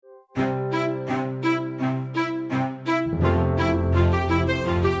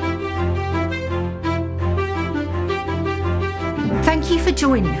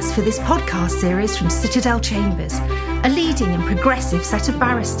joining us for this podcast series from Citadel Chambers, a leading and progressive set of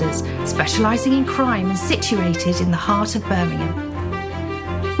barristers specialising in crime and situated in the heart of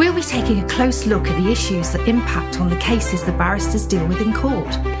Birmingham. We'll be taking a close look at the issues that impact on the cases the barristers deal with in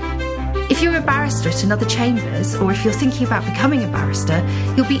court. If you're a barrister at another chambers, or if you're thinking about becoming a barrister,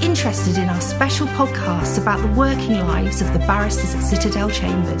 you'll be interested in our special podcast about the working lives of the barristers at Citadel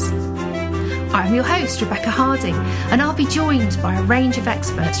Chambers. I'm your host, Rebecca Harding, and I'll be joined by a range of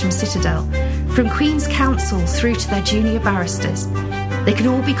experts from Citadel, from Queen's Counsel through to their junior barristers. They can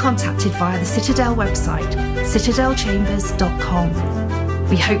all be contacted via the Citadel website, citadelchambers.com.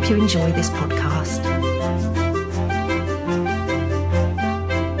 We hope you enjoy this podcast.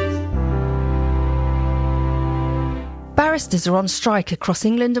 Barristers are on strike across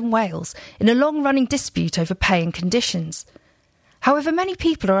England and Wales in a long-running dispute over pay and conditions. However, many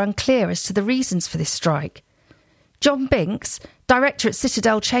people are unclear as to the reasons for this strike. John Binks, director at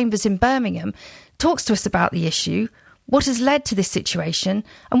Citadel Chambers in Birmingham, talks to us about the issue, what has led to this situation,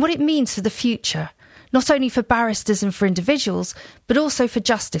 and what it means for the future, not only for barristers and for individuals, but also for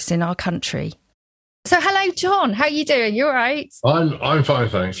justice in our country. So, hello, John. How are you doing? You all right? I'm fine,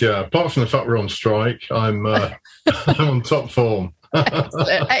 thanks. Yeah, apart from the fact we're on strike, I'm on top form.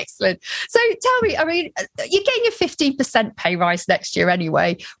 Excellent. So tell me, I mean, you're getting a 15% pay rise next year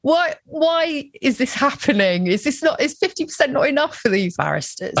anyway. Why is this happening? Is 50% not enough for these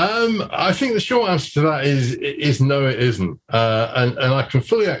barristers? I think the short answer to that is no, it isn't. And I can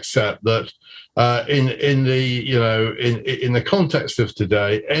fully accept that in the context of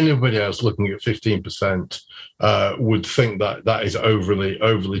today, anybody else looking at 15% would think that is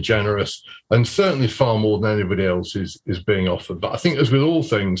overly generous, and certainly far more than anybody else is being offered. But I think, as with all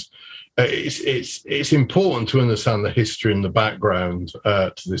things, it's important to understand the history and the background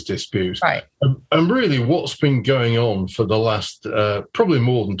to this dispute, right? And really, what's been going on for the last probably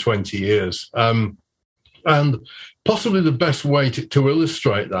more than 20 years. And possibly the best way to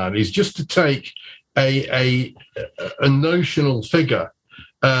illustrate that is just to take a notional figure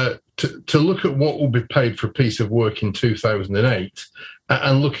to look at what will be paid for a piece of work in 2008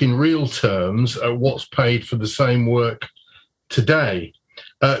 and look in real terms at what's paid for the same work today.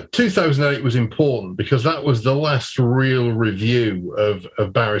 2008 was important because that was the last real review of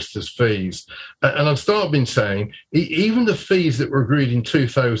barristers' fees. And I've started been saying, even the fees that were agreed in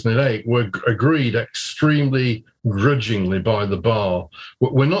 2008 were agreed extremely grudgingly by the bar.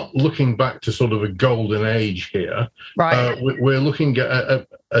 We're not looking back to sort of a golden age here. Right. We're looking at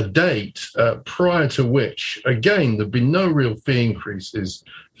a date prior to which, again, there'd been no real fee increases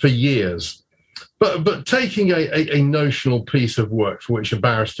for years. But taking a notional piece of work for which a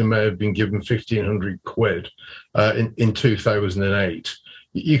barrister may have been given 1,500 quid in 2008,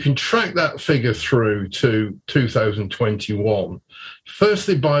 you can track that figure through to 2021.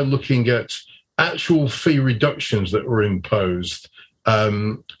 Firstly, by looking at actual fee reductions that were imposed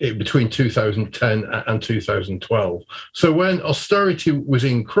between 2010 and 2012. So when austerity was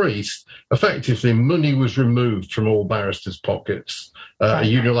increased, effectively money was removed from all barristers' pockets, a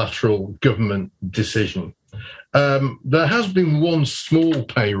unilateral government decision. There has been one small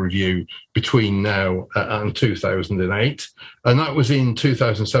pay review between now and 2008, and that was in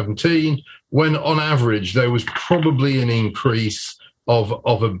 2017, when on average there was probably an increase of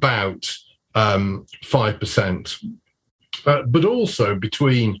about 5%. But also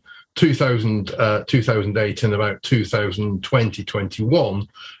between 2008 and about 2020-21,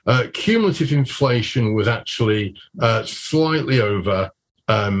 cumulative inflation was actually slightly over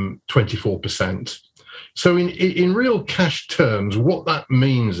 24%. So in real cash terms, what that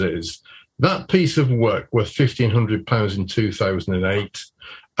means is that piece of work worth £1,500 in 2008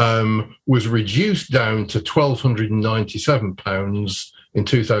 was reduced down to £1,297 in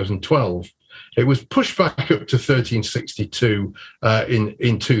 2012. It was pushed back up to 1362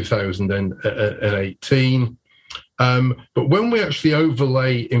 in 2018. But when we actually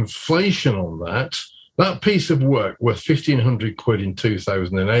overlay inflation on that piece of work worth 1,500 quid in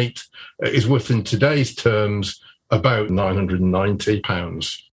 2008 is worth, in today's terms, about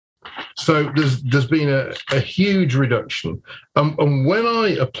 £990. So there's been a huge reduction. And when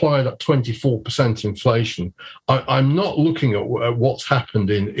I apply that 24% inflation, I'm not looking at what's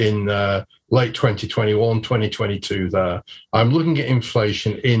happened in late 2021, 2022 there. I'm looking at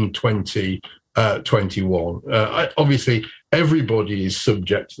inflation in 2021. Obviously, everybody is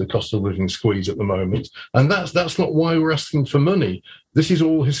subject to the cost of living squeeze at the moment. And that's not why we're asking for money. This is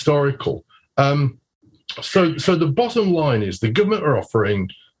all historical. So the bottom line is the government are offering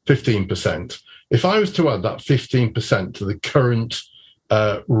 15%. If I was to add that 15% to the current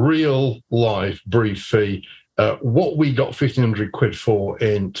real life brief fee what we got 1,500 quid for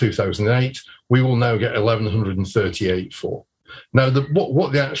in 2008, we will now get 1,138 for. Now,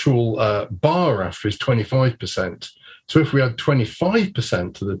 what the actual bar are after is 25%. So if we add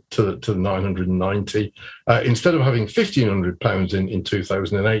 25% to the 990, instead of having £1,500 in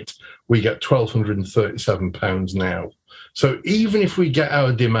 2008, we get £1,237 now. So even if we get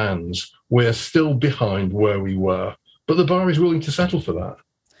our demands, we're still behind where we were. But the bar is willing to settle for that.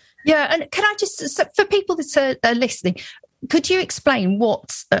 Yeah, and can I just, for people that are listening, could you explain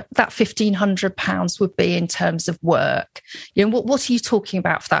what that £1,500 would be in terms of work? You know, what are you talking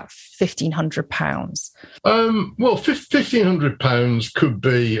about for that £1,500? Well, £1,500 could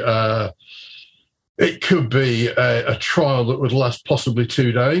be it could be a trial that would last possibly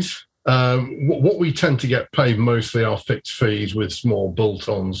 2 days. What we tend to get paid mostly are fixed fees with small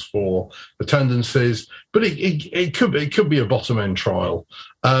bolt-ons for attendances, but it could be a bottom-end trial.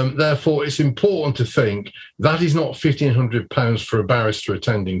 Therefore, it's important to think that is not £1,500 for a barrister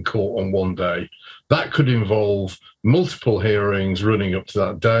attending court on one day. That could involve multiple hearings running up to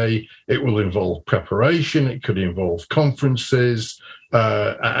that day. It will involve preparation. It could involve conferences,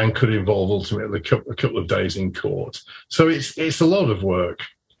 and could involve ultimately a couple of days in court. So it's a lot of work.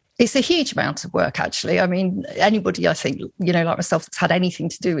 It's a huge amount of work, actually. I mean, anybody, I think, you know, like myself, that's had anything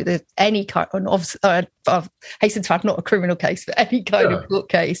to do with any kind of, obviously, I've hastened to add not a criminal case, but any kind of court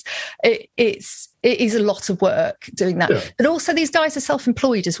case, it is a lot of work doing that. Yeah. But also these guys are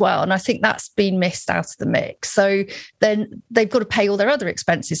self-employed as well. And I think that's been missed out of the mix. So then they've got to pay all their other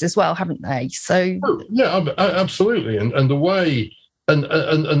expenses as well, haven't they? So yeah, absolutely. And the way... And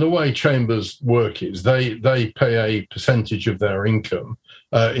the way chambers work is they pay a percentage of their income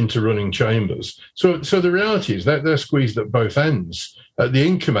into running chambers. So the reality is they're squeezed at both ends. At the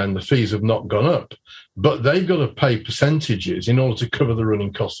income end, the fees have not gone up, but they've got to pay percentages in order to cover the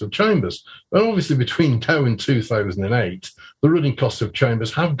running costs of chambers. And obviously between now and 2008, the running costs of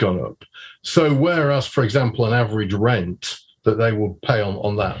chambers have gone up. So whereas, for example, an average rent that they will pay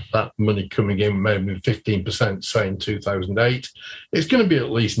on that money coming in, maybe 15%, say in 2008, it's going to be at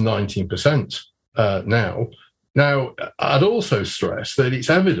least 19% now. Now, I'd also stress that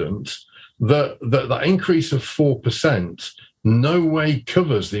it's evident that increase of 4% no way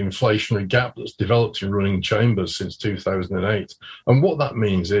covers the inflationary gap that's developed in running chambers since 2008. And what that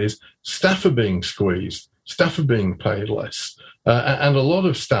means is staff are being squeezed, staff are being paid less, and a lot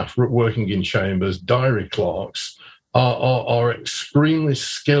of staff working in chambers, diary clerks, are extremely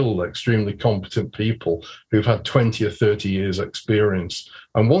skilled, extremely competent people who've had 20 or 30 years experience.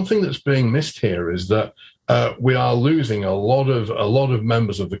 And one thing that's being missed here is that we are losing a lot of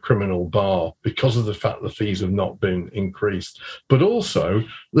members of the criminal bar because of the fact the fees have not been increased. But also,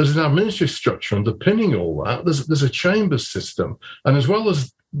 there's an administrative structure underpinning all that. There's a chambers system, and as well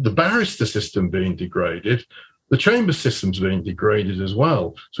as the barrister system being degraded, the chamber system's being degraded as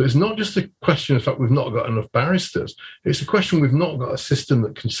well. So it's not just a question of the fact we've not got enough barristers. It's a question we've not got a system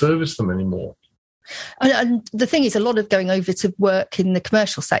that can service them anymore. And the thing is, a lot of going over to work in the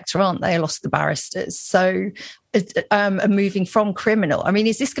commercial sector, aren't they? A lot of the barristers. So are moving from criminal. I mean,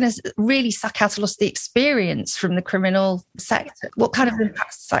 is this going to really suck out a lot of the experience from the criminal sector? What kind of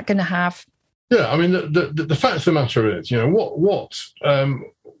impact is that going to have? Yeah, I mean, the fact of the matter is, you know,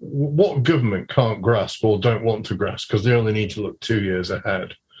 what government can't grasp or don't want to grasp because they only need to look 2 years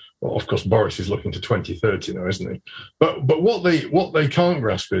ahead. Well, of course, Boris is looking to 2030 now, isn't he? But what they can't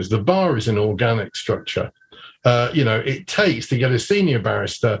grasp is the bar is an organic structure. You know, it takes to get a senior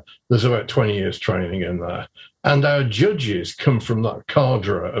barrister, there's about 20 years training in there. And our judges come from that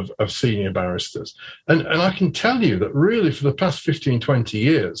cadre of senior barristers. And I can tell you that really for the past 15, 20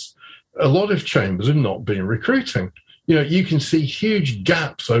 years, a lot of chambers have not been recruiting. You know, you can see huge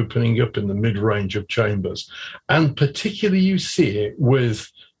gaps opening up in the mid-range of chambers. And particularly you see it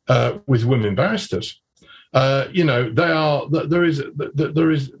with women barristers. You know, there is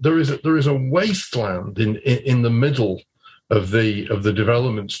a wasteland in the middle of the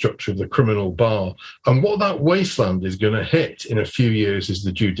development structure of the criminal bar, and what that wasteland is going to hit in a few years is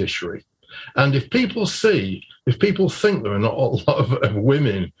the judiciary. And if people think there are not a lot of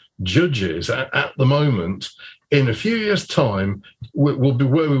women judges at the moment, in a few years' time, we'll be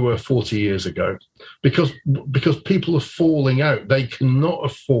where we were 40 years ago, because people are falling out. They cannot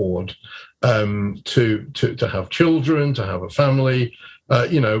afford to have children, to have a family.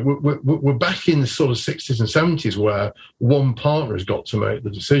 You know, we're back in the sort of 60s and 70s where one partner has got to make the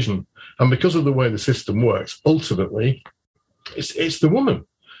decision, and because of the way the system works, ultimately, it's the woman.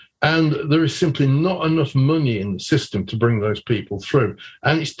 And there is simply not enough money in the system to bring those people through.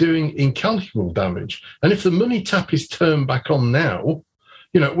 And it's doing incalculable damage. And if the money tap is turned back on now,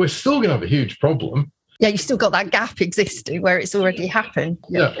 you know, we're still going to have a huge problem. Yeah, you've still got that gap existing where it's already happened.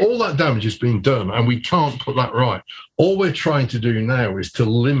 Yeah, all that damage has been done, and we can't put that right. All we're trying to do now is to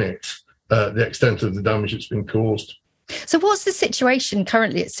limit the extent of the damage that's been caused. So what's the situation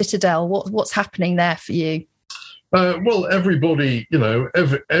currently at Citadel? What's happening there for you? Well, everybody,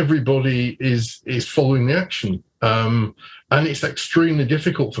 everybody is following the action, and it's extremely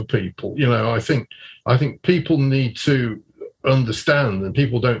difficult for people. I think people need to understand, and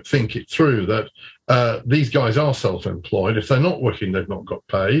people don't think it through, that these guys are self-employed. If they're not working, they've not got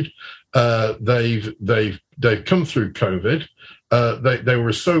paid. They've come through COVID. They were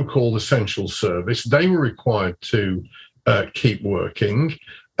a so-called essential service. They were required to keep working.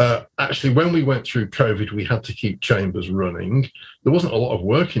 Actually, when we went through COVID, we had to keep chambers running. There wasn't a lot of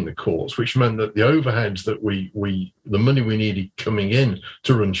work in the courts, which meant that the overheads that the money we needed coming in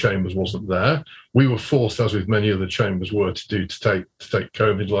to run chambers wasn't there. We were forced, as with many other chambers were, to take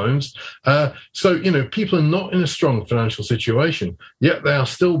COVID loans. So, people are not in a strong financial situation, yet they are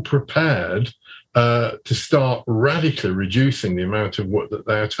still prepared to start radically reducing the amount of work that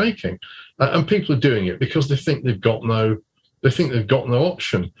they are taking. And people are doing it because they think they've got no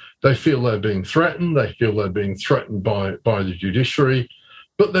option. They feel they're being threatened. They feel they're being threatened by the judiciary.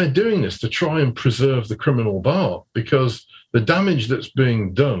 But they're doing this to try and preserve the criminal bar, because the damage that's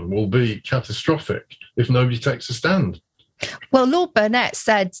being done will be catastrophic if nobody takes a stand. Well, Lord Burnett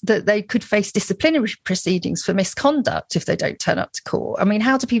said that they could face disciplinary proceedings for misconduct if they don't turn up to court. I mean,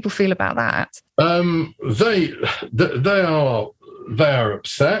 how do people feel about that? They are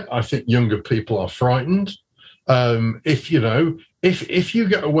upset. I think younger people are frightened. If you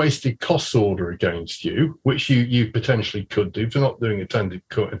get a wasted costs order against you, which you potentially could do for not attending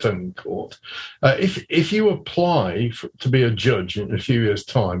court, if you apply to be a judge in a few years'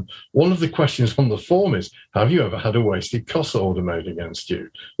 time, one of the questions on the form is, have you ever had a wasted costs order made against you?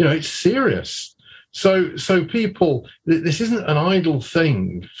 It's serious. So people, this isn't an idle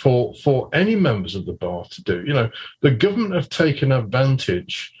thing for any members of the bar to do. The government have taken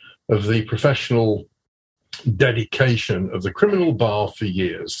advantage of the professional dedication of the criminal bar for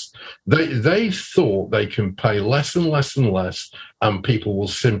years. They thought they can pay less and less and less, and people will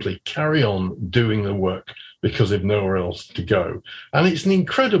simply carry on doing the work because they've nowhere else to go. And it's an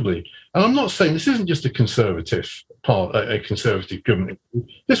incredibly, and I'm not saying this isn't just a conservative government.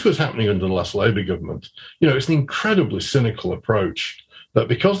 This was happening under the last Labour government. It's an incredibly cynical approach that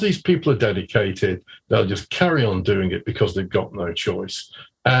because these people are dedicated, they'll just carry on doing it because they've got no choice.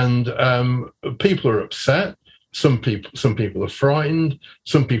 And people are upset. Some people are frightened.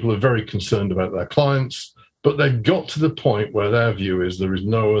 Some people are very concerned about their clients. But they've got to the point where their view is there is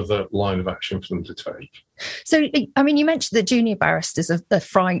no other line of action for them to take. So, I mean, you mentioned that junior barristers are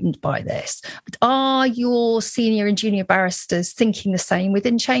frightened by this. Are your senior and junior barristers thinking the same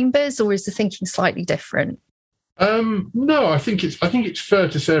within chambers, or is the thinking slightly different? No, I think it's fair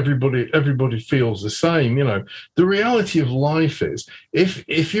to say everybody feels the same. The reality of life is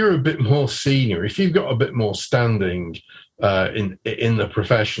if you're a bit more senior, if you've got a bit more standing in the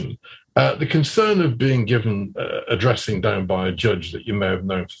profession, the concern of being given a dressing down by a judge that you may have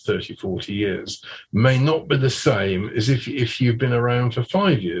known for 30, 40 years may not be the same as if you've been around for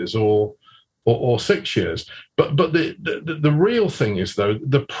 5 years or 6 years. But the real thing is, though,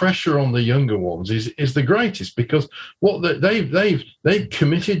 the pressure on the younger ones is the greatest, because what they've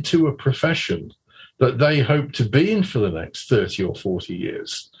committed to a profession that they hope to be in for the next 30 or 40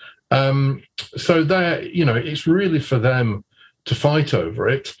 years. So it's really for them to fight over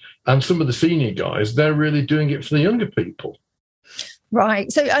it. And some of the senior guys, they're really doing it for the younger people.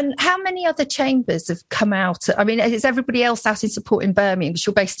 Right. So, and how many other chambers have come out? I mean, is everybody else out in support in Birmingham? Because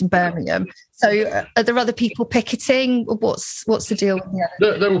you're based in Birmingham. So, are there other people picketing? What's the deal?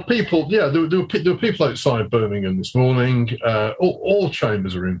 There were people. Yeah, there were people outside Birmingham this morning. All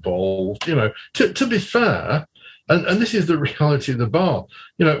chambers are involved. To be fair. And this is the reality of the bar.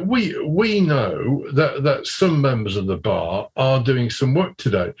 We know that some members of the bar are doing some work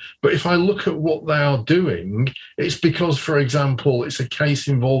today. But if I look at what they are doing, it's because, for example, it's a case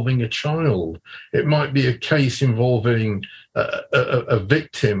involving a child. It might be a case involving a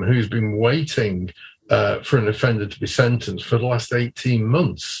victim who's been waiting for an offender to be sentenced for the last 18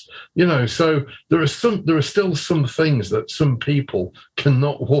 months. So there are still some things that some people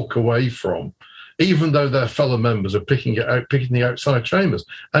cannot walk away from, even though their fellow members are picking the outside chambers.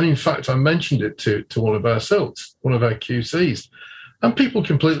 And in fact, I mentioned it to one of our SILTs, one of our QCs, and people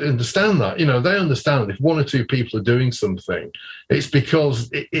completely understand that. They understand that if one or two people are doing something, it's because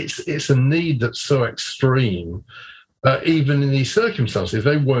it's a need that's so extreme, even in these circumstances,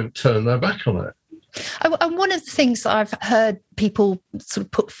 they won't turn their back on it. And one of the things that I've heard people sort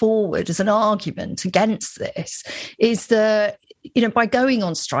of put forward as an argument against this is that, by going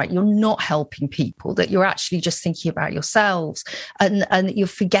on strike, you're not helping people, that you're actually just thinking about yourselves and that you're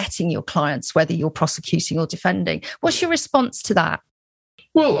forgetting your clients, whether you're prosecuting or defending. What's your response to that?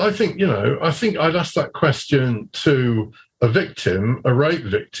 Well, I think I'd ask that question to a victim, a rape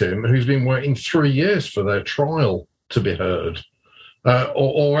victim, who's been waiting 3 years for their trial to be heard.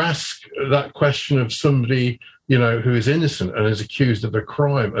 Or ask that question of somebody, who is innocent and is accused of a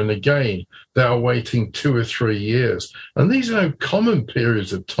crime. And again, they are waiting 2 or 3 years. And these are no common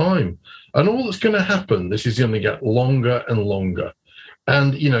periods of time. And all that's going to happen, this is going to get longer and longer.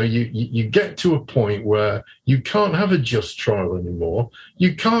 And, you get to a point where you can't have a just trial anymore.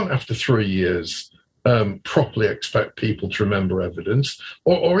 You can't, after 3 years, properly expect people to remember evidence,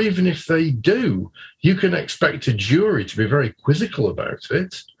 or even if they do, you can expect a jury to be very quizzical about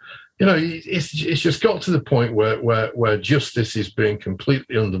it. It's just got to the point where justice is being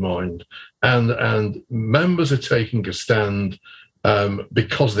completely undermined, and members are taking a stand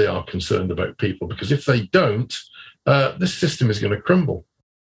because they are concerned about people. Because if they don't, this system is going to crumble.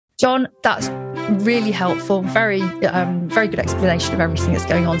 John, that's really helpful. Very, very good explanation of everything that's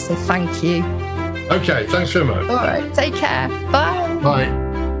going on. So thank you. Okay, thanks very much. All right, take care. Bye. Bye.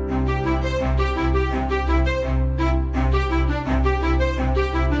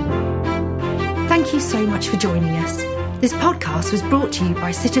 Thank you so much for joining us. This podcast was brought to you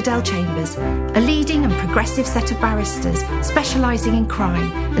by Citadel Chambers, a leading and progressive set of barristers specialising in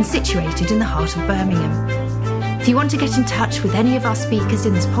crime and situated in the heart of Birmingham. If you want to get in touch with any of our speakers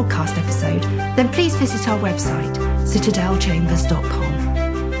in this podcast episode, then please visit our website, citadelchambers.com.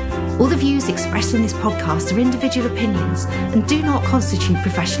 All the views expressed in this podcast are individual opinions and do not constitute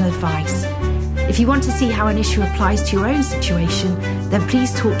professional advice. If you want to see how an issue applies to your own situation, then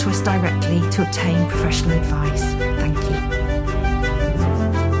please talk to us directly to obtain professional advice. Thank you.